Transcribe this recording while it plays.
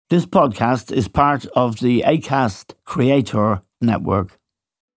This podcast is part of the Acast Creator Network.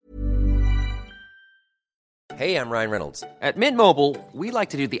 Hey, I'm Ryan Reynolds. At Mint Mobile, we like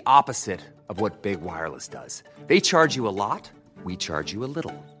to do the opposite of what Big Wireless does. They charge you a lot, we charge you a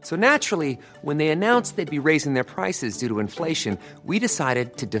little. So naturally, when they announced they'd be raising their prices due to inflation, we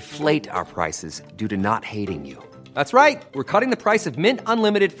decided to deflate our prices due to not hating you. That's right. We're cutting the price of Mint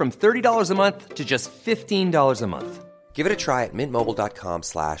Unlimited from $30 a month to just $15 a month. Give it a try at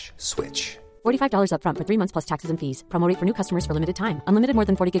mintmobile.com/switch. $45 up front for 3 months plus taxes and fees. Promo rate for new customers for limited time. Unlimited more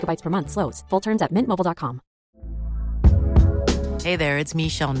than 40 gigabytes per month. Slows full terms at mintmobile.com. Hey there, it's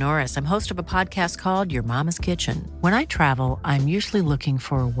Michelle Norris. I'm host of a podcast called Your Mama's Kitchen. When I travel, I'm usually looking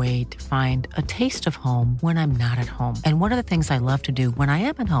for a way to find a taste of home when I'm not at home. And one of the things I love to do when I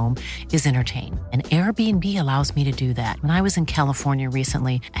am at home is entertain. And Airbnb allows me to do that. When I was in California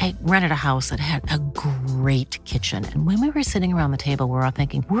recently, I rented a house that had a great kitchen. And when we were sitting around the table, we were all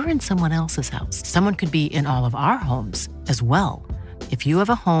thinking, we're in someone else's house. Someone could be in all of our homes as well. If you have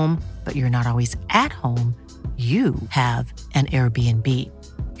a home, but you're not always at home, you have an Airbnb.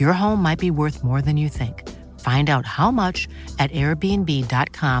 Your home might be worth more than you think. Find out how much at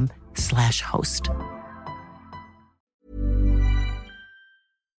airbnb.com/host.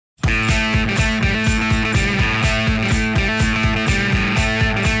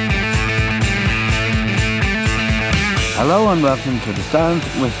 Hello and welcome to The Stand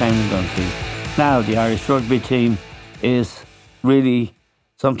with Eamon Dunphy. Now, the Irish rugby team is really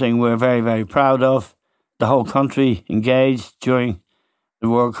something we're very, very proud of. The whole country engaged during the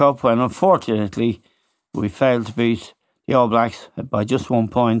World Cup, when unfortunately we failed to beat the All Blacks by just 1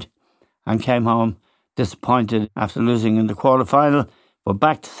 point and came home disappointed after losing in the quarter-final. We're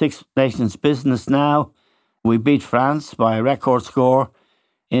back to Six Nations business now. We beat France by a record score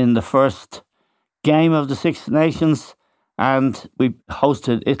in the first game of the Six Nations, and we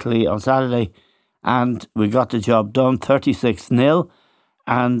hosted Italy on Saturday and we got the job done, 36-0.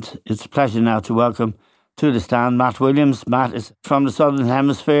 And it's a pleasure now to welcome to the stand Matt Williams. Matt is from the Southern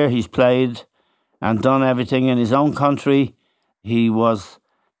Hemisphere. He's played and done everything in his own country. He was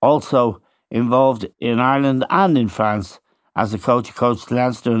also involved in Ireland and in France as a coach. He coached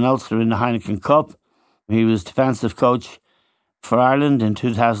Leinster and Ulster in the Heineken Cup. He was defensive coach for Ireland in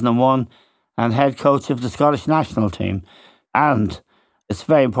 2001 and head coach of the Scottish national team. And it's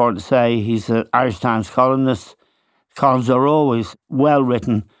very important to say he's an Irish Times columnist. Columns are always well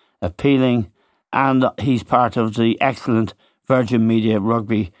written, appealing, and he's part of the excellent Virgin Media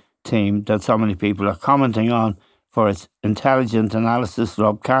rugby team that so many people are commenting on for its intelligent analysis.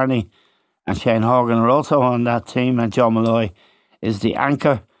 Rob Kearney and Shane Horgan are also on that team, and John Malloy is the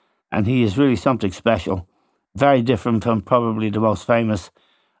anchor, and he is really something special. Very different from probably the most famous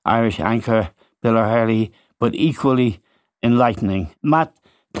Irish anchor, Bill O'Herlihy, but equally enlightening. Matt,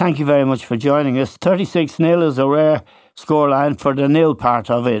 thank you very much for joining us. 36-0 is a rare scoreline for the nil part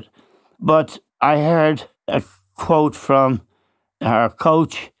of it, but I heard a quote from our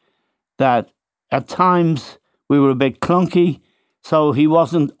coach that at times we were a bit clunky, so he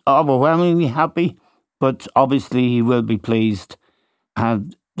wasn't overwhelmingly happy, but obviously he will be pleased.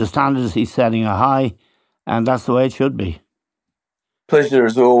 And the standards he's setting are high, and that's the way it should be. Pleasure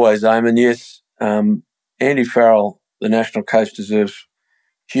as always, Eamon. Yes, Andy Farrell, the national coach, deserves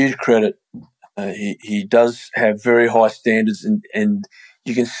huge credit. He does have very high standards, and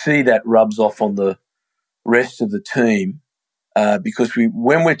you can see that rubs off on the rest of the team because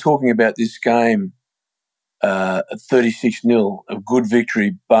when we're talking about this game at 36-0, a good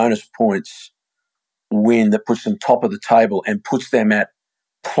victory, bonus points win that puts them top of the table and puts them at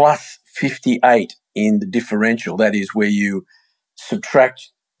plus 58 in the differential. That is where you subtract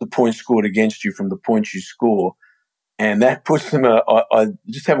the points scored against you from the points you score. And that puts them, I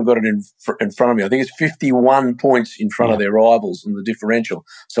just haven't got it in front of me. I think it's 51 points in front of their rivals in the differential.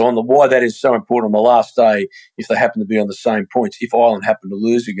 So on the why that is so important on the last day, if they happen to be on the same points, if Ireland happen to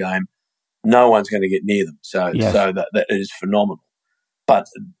lose a game, no one's going to get near them. So that is phenomenal. But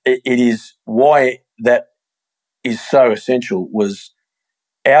it is why that is so essential was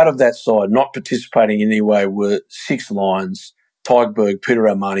out of that side, not participating in any way, were 6 Lions, Tygberg, Peter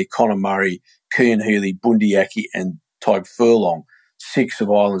O'Mahony, Conor Murray, Cian Healy, Bundy Aki and Tyg Furlong. 6 of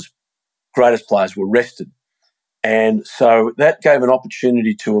Ireland's greatest players were rested. And so that gave an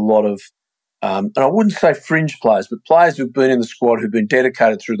opportunity to a lot of, and I wouldn't say fringe players, but players who've been in the squad, who've been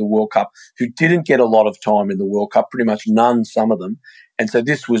dedicated through the World Cup, who didn't get a lot of time in the World Cup, pretty much none, some of them. And so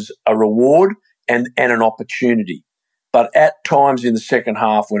this was a reward and an opportunity. But at times in the second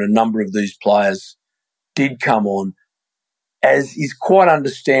half when a number of these players did come on, as is quite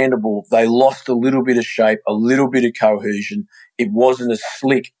understandable, they lost a little bit of shape, a little bit of cohesion. It wasn't as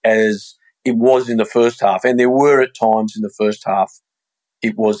slick as it was in the first half, and there were at times in the first half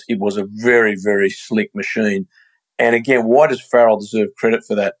it was a very, very slick machine. And again, why does Farrell deserve credit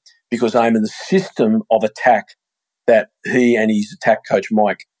for that? Because in the system of attack that he and his attack coach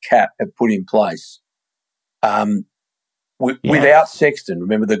Mike Catt have put in place, without Sexton,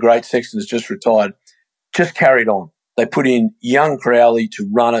 remember the great Sexton has just retired, just carried on. They put in young Crowley to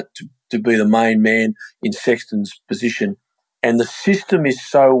run it, to be the main man in Sexton's position. And the system is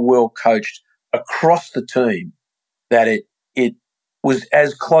so well coached across the team that it was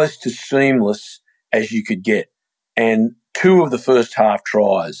as close to seamless as you could get. And 2 of the first half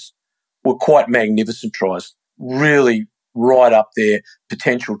tries were quite magnificent tries, really right up there,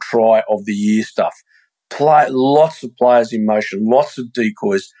 potential try of the year stuff. Lots of players in motion, lots of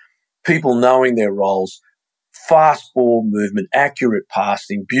decoys, people knowing their roles, fast ball movement, accurate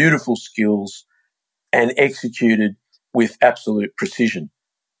passing, beautiful skills, and executed with absolute precision.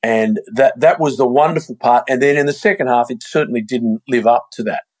 And that was the wonderful part. And then in the second half, it certainly didn't live up to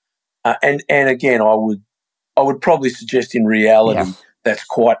that. And again, I would probably suggest in reality that's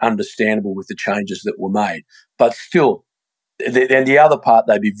quite understandable with the changes that were made. But still, and the other part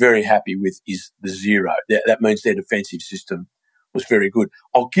they'd be very happy with is the 0. That means their defensive system was very good.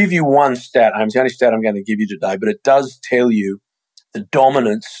 I'll give you one stat. It's the only stat I'm going to give you today, but it does tell you the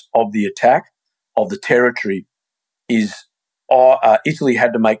dominance of the attack, of the territory, is Italy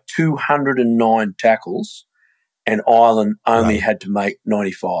had to make 209 tackles and Ireland only had to make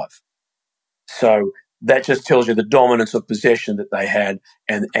 95. So that just tells you the dominance of possession that they had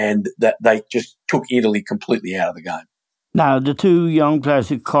and that they just took Italy completely out of the game. Now, the 2 young players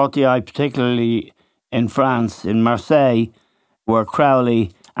who caught the eye, particularly in France, in Marseille, were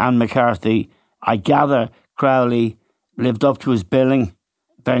Crowley and McCarthy. I gather Crowley lived up to his billing,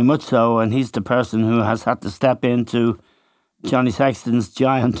 very much so, and he's the person who has had to step into Johnny Sexton's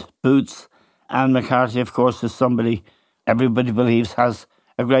giant boots. And McCarthy, of course, is somebody everybody believes has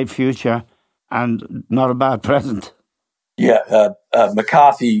a great future and not a bad present. Yeah,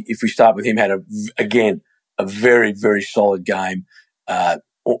 McCarthy, if we start with him, had a very, very solid game,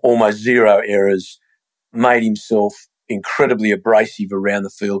 almost 0 errors, made himself incredibly abrasive around the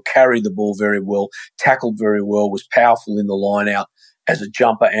field, carried the ball very well, tackled very well, was powerful in the line out as a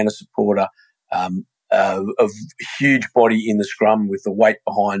jumper and a supporter, a huge body in the scrum with the weight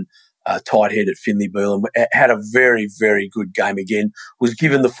behind tight head at Finley Bealham. Had a very, very good game again, was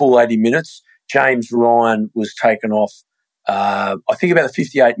given the full 80 minutes. James Ryan was taken off, I think about the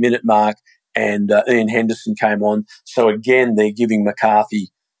 58-minute mark, and Ian Henderson came on. So again, they're giving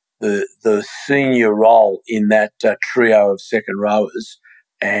McCarthy the senior role in that trio of second rowers,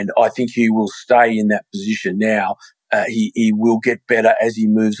 and I think he will stay in that position now. He will get better as he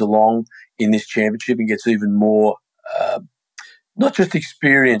moves along in this championship and gets even more, not just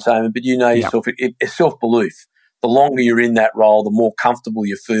experience, Eamon, but yourself, self-belief. The longer you're in that role, the more comfortable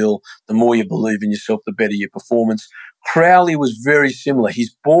you feel, the more you believe in yourself, the better your performance. Crowley was very similar.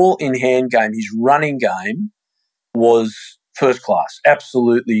 His ball-in-hand game, his running game was first class,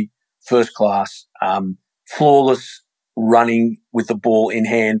 absolutely first class, flawless running with the ball in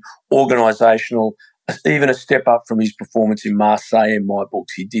hand, organisational, even a step up from his performance in Marseille in my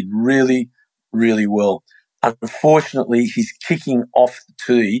books. He did really, really well. Unfortunately, his kicking off the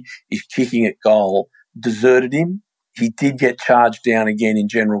tee, his kicking at goal, deserted him. He did get charged down again in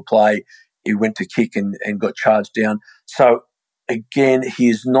general play. He went to kick and got charged down. So, again, he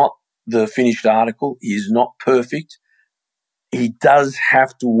is not the finished article. He is not perfect. He does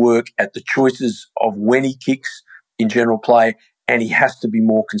have to work at the choices of when he kicks in general play, and he has to be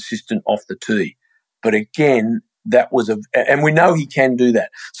more consistent off the tee. But again, that was and we know he can do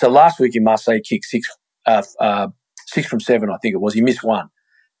that. So last week in Marseille, he kicked 6 from 7, I think it was. He missed 1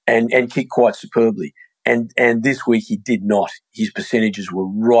 and kicked quite superbly. And this week he did not. His percentages were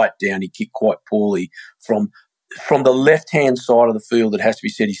right down. He kicked quite poorly from the left-hand side of the field. It has to be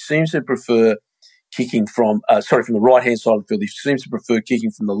said, he seems to prefer kicking from the right-hand side of the field. He seems to prefer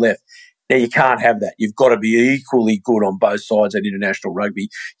kicking from the left. Now, you can't have that. You've got to be equally good on both sides at international rugby.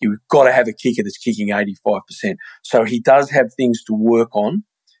 You've got to have a kicker that's kicking 85%. So he does have things to work on,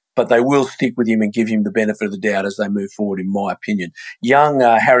 but they will stick with him and give him the benefit of the doubt as they move forward, in my opinion. Young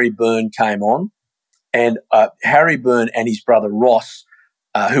Harry Byrne came on, and Harry Byrne and his brother Ross,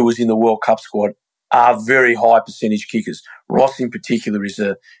 who was in the World Cup squad, are very high percentage kickers. Ross in particular is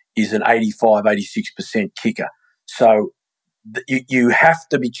an 85, 86% kicker. So you have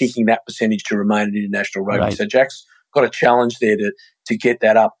to be kicking that percentage to remain in international rugby. Right. So Jack's got a challenge there to get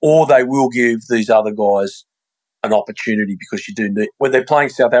that up, or they will give these other guys an opportunity because you do need, when they're playing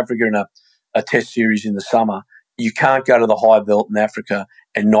South Africa in a test series in the summer, you can't go to the high belt in Africa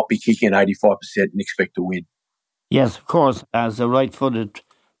and not be kicking at 85% and expect to win. Yes, of course. As a right-footed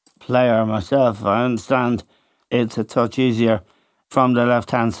player myself, I understand it's a touch easier from the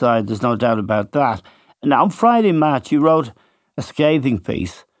left-hand side. There's no doubt about that. Now, on Friday match, you wrote a scathing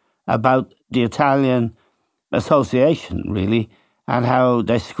piece about the Italian Association, really, and how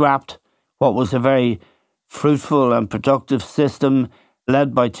they scrapped what was a very fruitful and productive system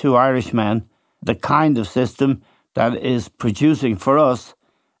led by two Irishmen, the kind of system that is producing for us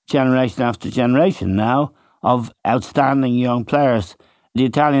generation after generation now of outstanding young players. The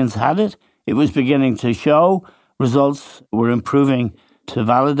Italians had it. It was beginning to show. Results were improving to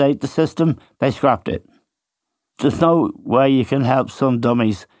validate the system. They scrapped it. There's no way you can help some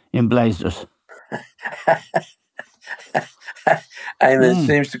dummies in blazers. And it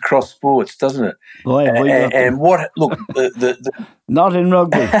seems to cross sports, doesn't it? Boy, and what? Look, not in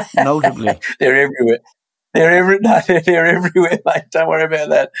rugby, notably. They're everywhere. They're everywhere, mate. Don't worry about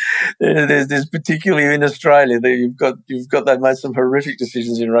that. There's particularly in Australia. You've got they've made some horrific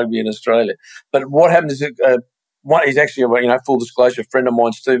decisions in rugby in Australia. But what happened is he's actually full disclosure, a friend of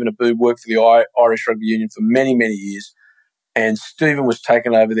mine, Stephen Abboud, worked for the Irish Rugby Union for many, many years, and Stephen was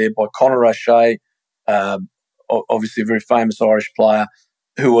taken over there by Conor O'Shea, obviously a very famous Irish player,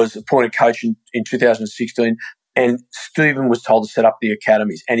 who was appointed coach in 2016. And Stephen was told to set up the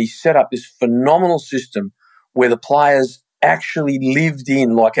academies, and he set up this phenomenal system where the players actually lived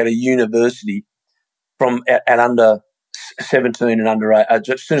in like at a university from at under 17 and under 8,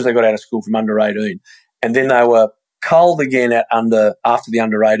 as soon as they got out of school from under 18. And then they were culled again after the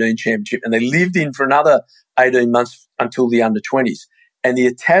under 18 championship, and they lived in for another 18 months until the under 20s. And the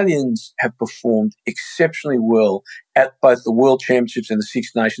Italians have performed exceptionally well at both the World Championships and the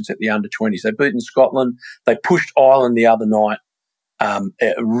Six Nations at the under 20s. They've beaten Scotland. They pushed Ireland the other night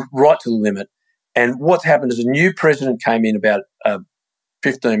right to the limit. And what's happened is a new president came in about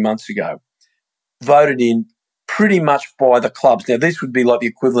 15 months ago, voted in pretty much by the clubs. Now, this would be like the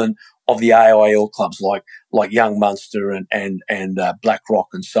equivalent of the AIL clubs like Young Munster and Blackrock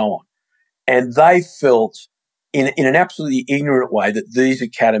and so on. And they felt in an absolutely ignorant way that these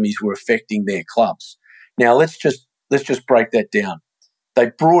academies were affecting their clubs. Now, let's just break that down. They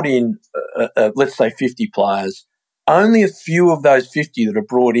brought in, let's say, 50 players. Only a few of those 50 that are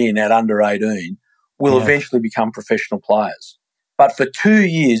brought in at under 18 will eventually become professional players. But for 2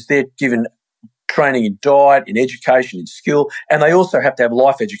 years, they're given training in diet, in education, in skill, and they also have to have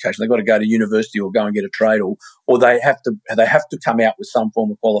life education. They've got to go to university or go and get a trade, or they have to come out with some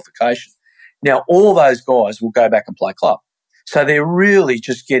form of qualification. Now, all those guys will go back and play club. So they're really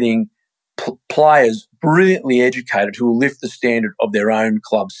just getting players brilliantly educated who will lift the standard of their own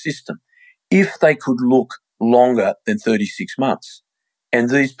club system if they could look longer than 36 months. And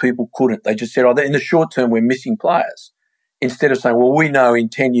these people couldn't. They just said, in the short term, we're missing players. Instead of saying, well, we know in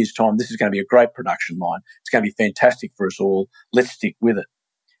 10 years' time this is going to be a great production line. It's going to be fantastic for us all. Let's stick with it.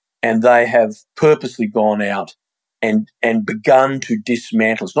 And they have purposely gone out and begun to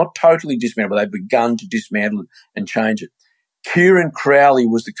dismantle. It's not totally dismantled, but they've begun to dismantle it and change it. Kieran Crowley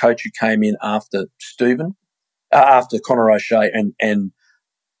was the coach who came in after after Conor O'Shea, and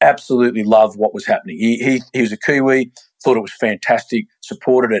absolutely loved what was happening. He was a Kiwi, thought it was fantastic,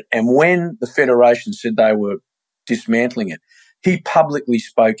 supported it. And when the Federation said they were dismantling it, he publicly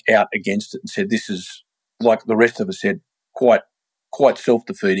spoke out against it and said this is, like the rest of us said, quite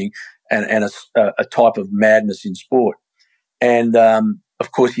self-defeating and a type of madness in sport. And,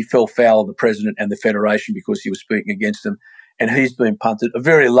 of course, he fell foul of the president and the Federation because he was speaking against them, and he's been punted. A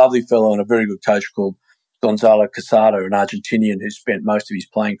very lovely fellow and a very good coach called Gonzalo Casado, an Argentinian who spent most of his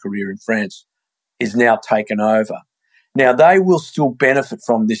playing career in France, is now taken over. Now, they will still benefit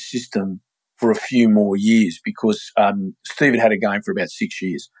from this system for a few more years because Stephen had it going for about 6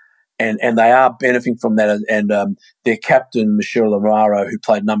 years. And they are benefiting from that. And their captain, Michel Amaro, who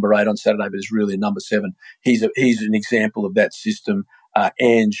played number 8 on Saturday but is really number 7, he's an example of that system.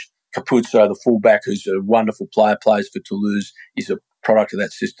 Ange Capuzzo, the fullback, who's a wonderful player, plays for Toulouse, is a product of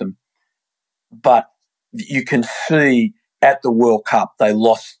that system. But you can see at the World Cup they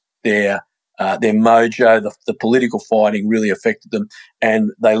lost their mojo. The political fighting really affected them,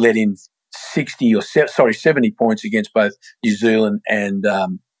 and they let in 70 points against both New Zealand and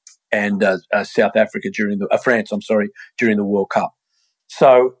South Africa during the World Cup.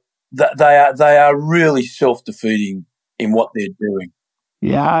 So they are really self-defeating in what they're doing.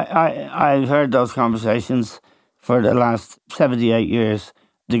 Yeah, I've heard those conversations for the last 78 years.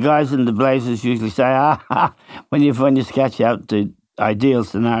 The guys in the Blazers usually say, when you sketch out the ideal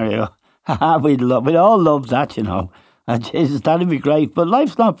scenario, We'd all love that, you know. And Jesus, that'd be great. But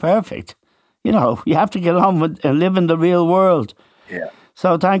life's not perfect. You know, you have to get on with and live in the real world. Yeah.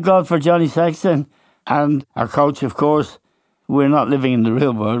 So thank God for Johnny Sexton and our coach, of course. We're not living in the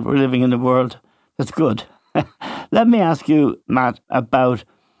real world. We're living in the world that's good. Let me ask you, Matt, about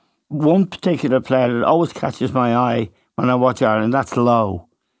one particular player that always catches my eye when I watch Ireland. That's Lowe.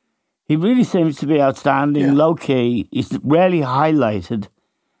 He really seems to be outstanding, low-key. He's rarely highlighted,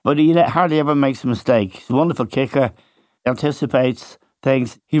 but he hardly ever makes a mistake. He's a wonderful kicker, anticipates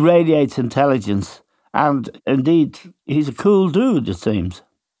things. He radiates intelligence. And indeed, he's a cool dude, it seems.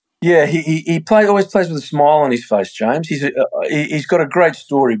 Yeah, he always plays with a smile on his face, James. He's got a great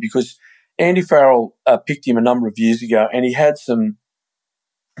story because Andy Farrell picked him a number of years ago, and he had some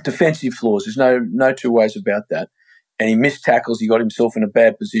defensive flaws. There's no two ways about that. And he missed tackles. He got himself in a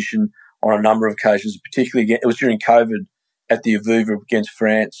bad position on a number of occasions, particularly it was during COVID at the Aviva against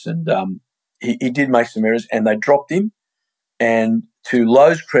France, and he did make some errors, and they dropped him. And to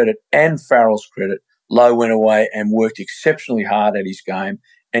Lowe's credit and Farrell's credit, Lowe went away and worked exceptionally hard at his game,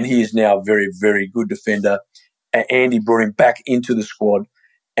 and he is now a very, very good defender. Andy brought him back into the squad.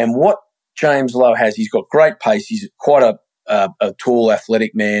 And what James Lowe has, he's got great pace. He's quite a tall,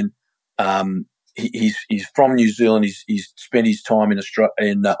 athletic man. He's from New Zealand. He's spent his time in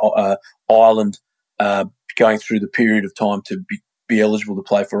Ireland, going through the period of time to be eligible to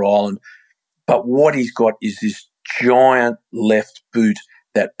play for Ireland. But what he's got is this giant left boot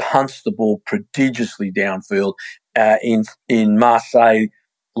that punts the ball prodigiously downfield. In Marseille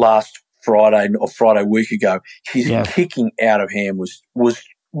last Friday or Friday week ago, his kicking out of hand was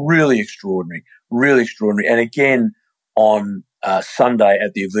really extraordinary, really extraordinary. And again on Sunday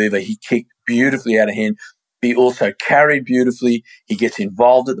at the Aviva, he kicked beautifully out of hand. He also carried beautifully. He gets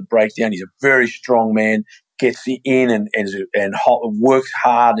involved at the breakdown. He's a very strong man. Gets in and works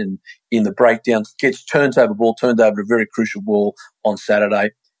hard in the breakdown. Turns over a very crucial ball on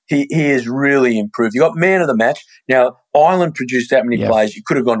Saturday. He has really improved. You got man of the match. Now, Ireland produced that many players. You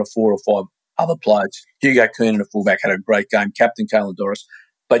could have gone to 4 or 5 other players. Hugo Keenan, a fullback, had a great game. Captain Caelan Doris.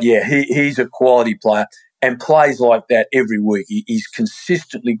 But yeah, he's a quality player and plays like that every week. He's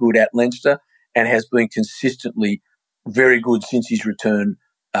consistently good at Leinster and has been consistently very good since his return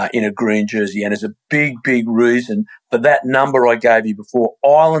in a green jersey. And there's a big, big reason for that number I gave you before.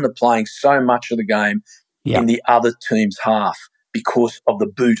 Ireland are playing so much of the game in the other team's half because of the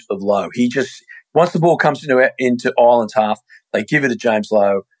boot of Lowe. Once the ball comes into Ireland's half, they give it to James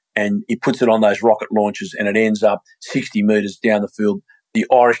Lowe and he puts it on those rocket launchers and it ends up 60 metres down the field. The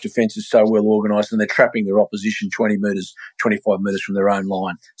Irish defence is so well organised and they're trapping their opposition 20 metres, 25 metres from their own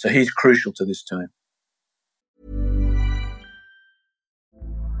line. So he's crucial to this team.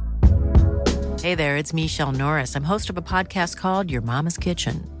 Hey there, it's Michelle Norris. I'm host of a podcast called Your Mama's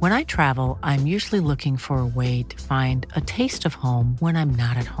Kitchen. When I travel, I'm usually looking for a way to find a taste of home when I'm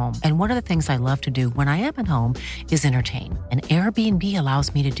not at home. And one of the things I love to do when I am at home is entertain. And Airbnb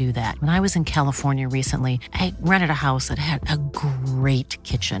allows me to do that. When I was in California recently, I rented a house that had a great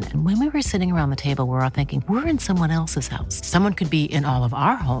kitchen. And when we were sitting around the table, we were all thinking, we're in someone else's house. Someone could be in all of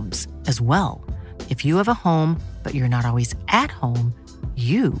our homes as well. If you have a home, but you're not always at home,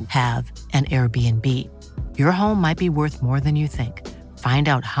 you have an Airbnb. Your home might be worth more than you think. Find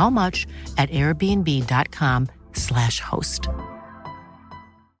out how much at airbnb.com/host.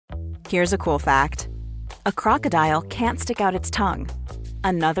 Here's a cool fact. A crocodile can't stick out its tongue.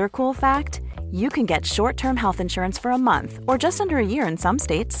 Another cool fact, you can get short-term health insurance for a month or just under a year in some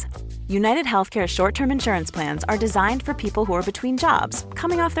states. United Healthcare short-term insurance plans are designed for people who are between jobs,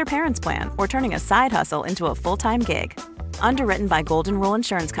 coming off their parents' plan, or turning a side hustle into a full-time gig. Underwritten by Golden Rule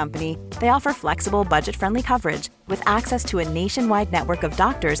Insurance Company, they offer flexible, budget-friendly coverage with access to a nationwide network of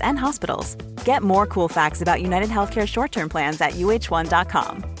doctors and hospitals. Get more cool facts about United Healthcare short-term plans at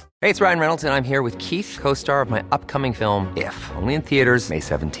uh1.com. Hey, it's Ryan Reynolds, and I'm here with Keith, co-star of my upcoming film, If, only in theaters May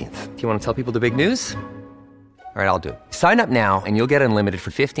 17th. Do you want to tell people the big news? All right, I'll do it. Sign up now and you'll get unlimited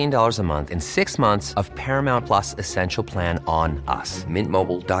for $15 a month and 6 months of Paramount Plus Essential Plan on us.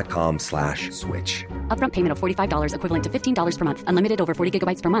 MintMobile.com/switch. Upfront payment of $45 equivalent to $15 per month. Unlimited over 40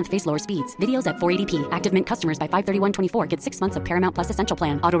 gigabytes per month. Face lower speeds. Videos at 480p. Active Mint customers by 531.24 get 6 months of Paramount Plus Essential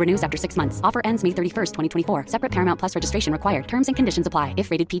Plan. Auto renews after 6 months. Offer ends May 31st, 2024. Separate Paramount Plus registration required. Terms and conditions apply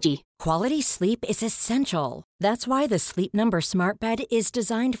if rated PG. Quality sleep is essential. That's why the Sleep Number Smart Bed is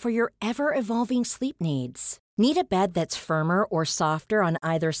designed for your ever-evolving sleep needs. Need a bed that's firmer or softer on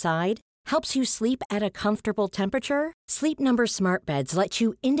either side? Helps you sleep at a comfortable temperature? Sleep Number Smart Beds let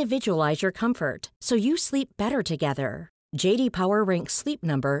you individualize your comfort so you sleep better together. JD Power ranks Sleep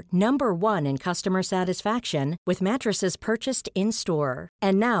Number number 1 in customer satisfaction with mattresses purchased in-store.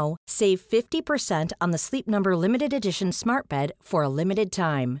 And now, save 50% on the Sleep Number Limited Edition Smart Bed for a limited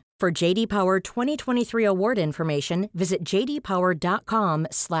time. For JD Power 2023 award information, visit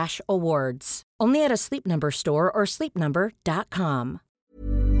jdpower.com/awards. Only at a Sleep Number store or sleepnumber.com.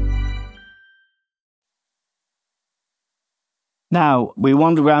 Now, we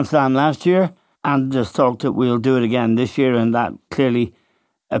won the Grand Slam last year, and there's talk that we'll do it again this year, and that clearly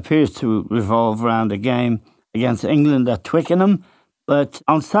appears to revolve around a game against England at Twickenham. But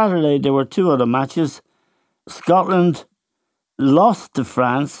on Saturday, there were two other matches. Scotland lost to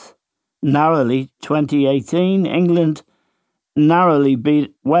France narrowly, 2018. England narrowly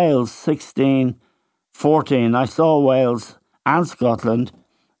beat Wales 16-14. I saw Wales and Scotland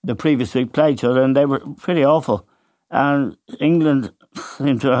the previous week play each other, and they were pretty awful. And England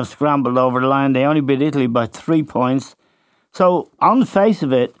seem to have scrambled over the line. They only beat Italy by 3 points. So, on the face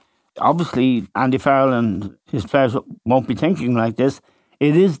of it, obviously Andy Farrell and his players won't be thinking like this.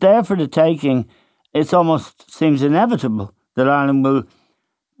 It is there for the taking. It almost seems inevitable that Ireland will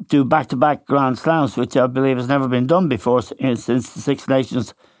do back-to-back Grand Slams, which I believe has never been done before since the Six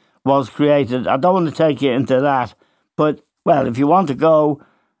Nations was created. I don't want to take you into that, but, well, if you want to go,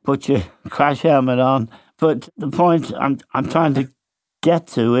 put your crash helmet on. But the point I'm trying to get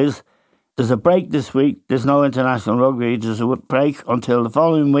to is there's a break this week. There's no international rugby. There's a break until the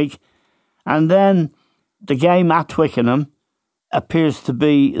following week. And then the game at Twickenham appears to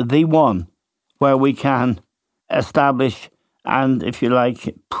be the one where we can establish and, if you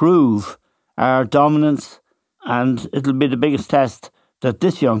like, prove our dominance. And it'll be the biggest test that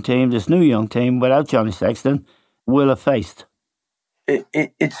this young team, this new young team, without Johnny Sexton, will have faced.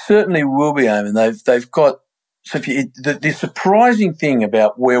 It certainly will be, Eamon. They've got so the surprising thing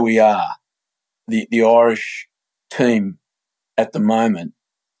about where we are, the Irish team at the moment,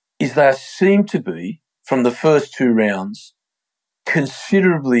 is they seem to be, from the first two rounds,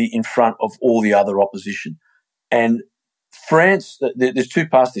 considerably in front of all the other opposition. And France, there's two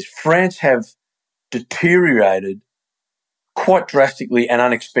parts to this. France have deteriorated quite drastically and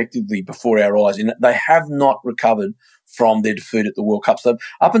unexpectedly before our eyes. And they have not recovered from their defeat at the World Cup. So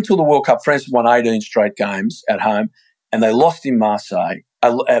up until the World Cup, France won 18 straight games at home, and they lost in Marseille.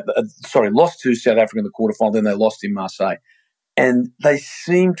 Lost to South Africa in the quarterfinal, then they lost in Marseille. And they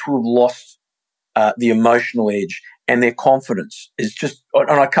seem to have lost the emotional edge, and their confidence is just.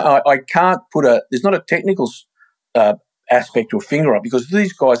 And I can't put there's not a technical aspect or finger up, because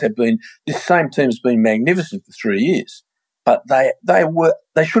these guys have been. This same team has been magnificent for 3 years, but they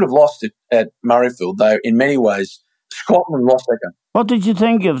should have lost it at Murrayfield. Though in many ways, Scotland lost that game. What did you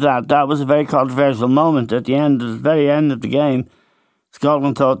think of that? That was a very controversial moment at the very end of the game.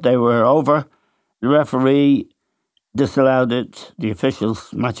 Scotland thought they were over. The referee disallowed it. The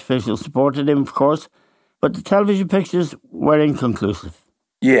match officials supported him, of course. But the television pictures were inconclusive.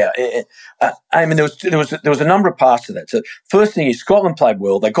 Yeah, I mean, there was a number of parts to that. So first thing is Scotland played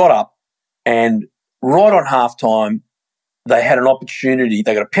well. They got up, and right on halftime, they had an opportunity.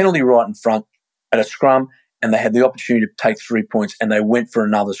 They got a penalty right in front at a scrum, and they had the opportunity to take 3 points, and they went for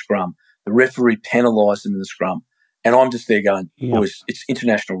another scrum. The referee penalised them in the scrum. And I'm just there going, boys, it's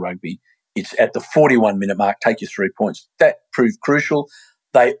international rugby. It's at the 41-minute mark, take your 3 points. That proved crucial.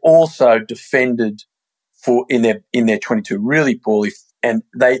 They also defended in their 22 really poorly, and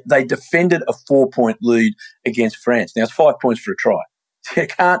they defended a 4-point lead against France. Now, it's 5 points for a try. You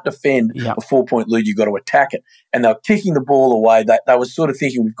can't defend a 4-point lead. You've got to attack it. And they were kicking the ball away. They were sort of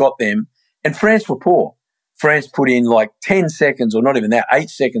thinking, we've got them. And France were poor. France put in like 10 seconds, or not even that, 8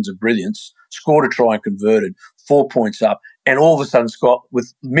 seconds of brilliance, scored a try and converted, 4 points up. And all of a sudden,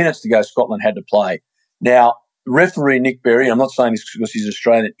 with minutes to go, Scotland had to play. Now, referee Nick Berry, I'm not saying this because he's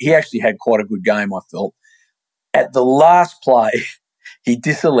Australian, he actually had quite a good game, I felt. At the last play, he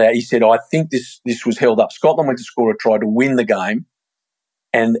disallowed, he said, I think this was held up. Scotland went to score a try to win the game,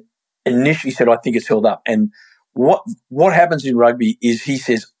 and initially said, I think it's held up. And what happens in rugby is he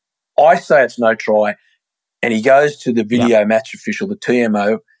says, I say it's no try, and he goes to the video match official, the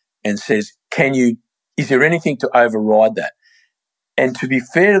TMO, and says, is there anything to override that? And to be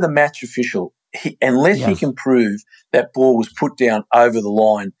fair to the match official, unless he can prove that ball was put down over the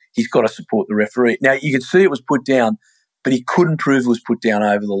line, he's got to support the referee. Now, you can see it was put down, but he couldn't prove it was put down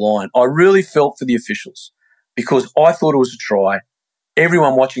over the line. I really felt for the officials because I thought it was a try.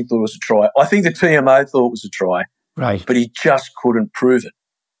 Everyone watching thought it was a try. I think the TMO thought it was a try, right? But he just couldn't prove it.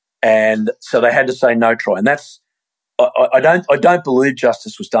 And so they had to say no try. And I don't believe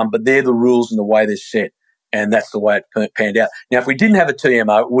justice was done, but they're the rules and the way they're set. And that's the way it panned out. Now, if we didn't have a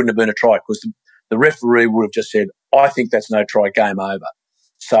TMO, it wouldn't have been a try because the referee would have just said, I think that's no try, game over.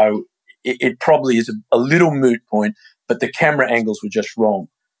 So it probably is a little moot point, but the camera angles were just wrong.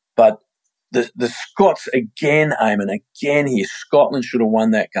 But the Scots, again, Eamon, again here, Scotland should have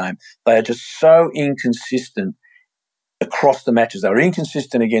won that game. They are just so inconsistent across the matches. They were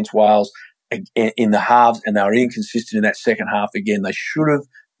inconsistent against Wales in the halves, and they were inconsistent in that second half again. They should have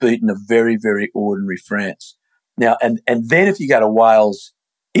beaten a very, very ordinary France. Now, and then if you go to Wales,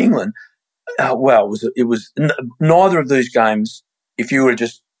 England, it was neither of these games. If you were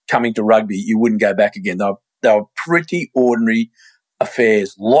just coming to rugby, you wouldn't go back again. They were pretty ordinary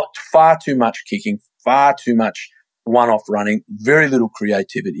affairs. Far too much kicking, far too much one-off running, very little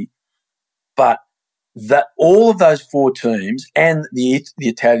creativity. But that all of those four teams and the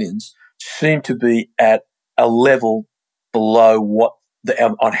Italians seem to be at a level below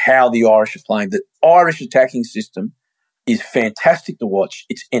on how the Irish are playing. The Irish attacking system is fantastic to watch.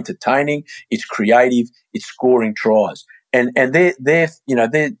 It's entertaining. It's creative. It's scoring tries, and they're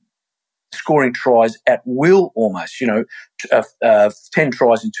scoring tries at will almost. 10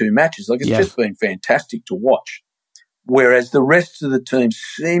 tries in 2 matches. Like, it's just been fantastic to watch. Whereas the rest of the teams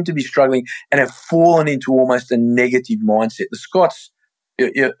seem to be struggling and have fallen into almost a negative mindset. The Scots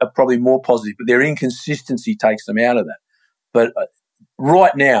are probably more positive, but their inconsistency takes them out of that. But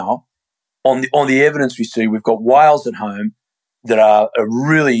right now, on the evidence we see, we've got Wales at home that are a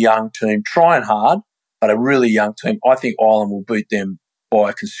really young team, trying hard, but a really young team. I think Ireland will beat them by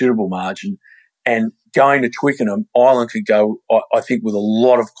a considerable margin. And going to Twickenham, Ireland could go, I think, with a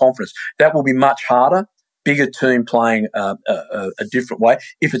lot of confidence. That will be much harder. Bigger team playing a different way.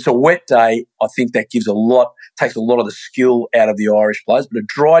 If it's a wet day, I think that takes a lot of the skill out of the Irish players. But a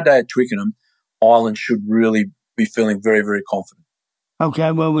dry day at Twickenham, Ireland should really be feeling very, very confident.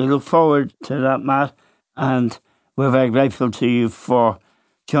 Okay, well, we look forward to that, Matt, and we're very grateful to you for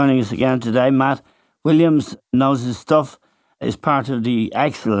joining us again today. Matt Williams knows his stuff, is part of the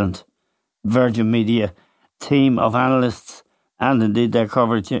excellent Virgin Media team of analysts, and indeed their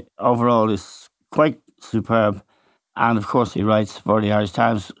coverage overall is quite superb. And of course he writes for the Irish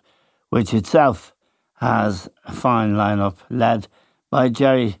Times, which itself has a fine lineup led by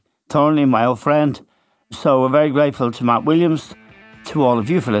Jerry Thornley, my old friend. So we're very grateful to Matt Williams, to all of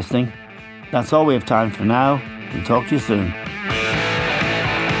you for listening. That's all we have time for now. We'll talk to you soon.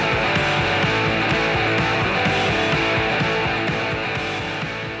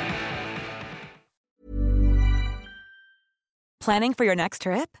 Planning for your next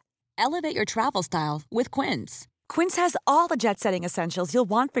trip? Elevate your travel style with Quince. Quince has all the jet-setting essentials you'll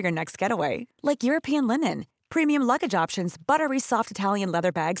want for your next getaway, like European linen, premium luggage options, buttery soft Italian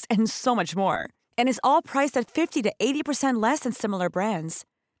leather bags, and so much more. And is all priced at 50 to 80% less than similar brands.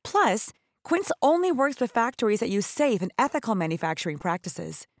 Plus, Quince only works with factories that use safe and ethical manufacturing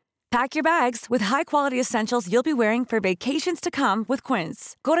practices. Pack your bags with high-quality essentials you'll be wearing for vacations to come with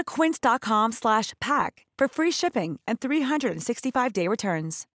Quince. Go to quince.com/pack for free shipping and 365-day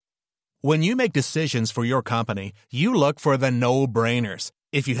returns. When you make decisions for your company, you look for the no-brainers.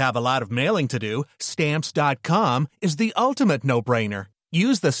 If you have a lot of mailing to do, Stamps.com is the ultimate no-brainer.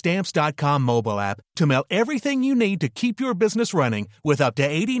 Use the Stamps.com mobile app to mail everything you need to keep your business running with up to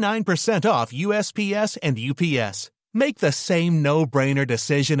 89% off USPS and UPS. Make the same no-brainer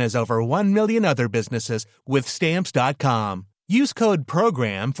decision as over 1 million other businesses with Stamps.com. Use code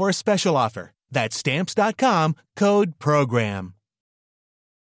PROGRAM for a special offer. That's Stamps.com, code PROGRAM.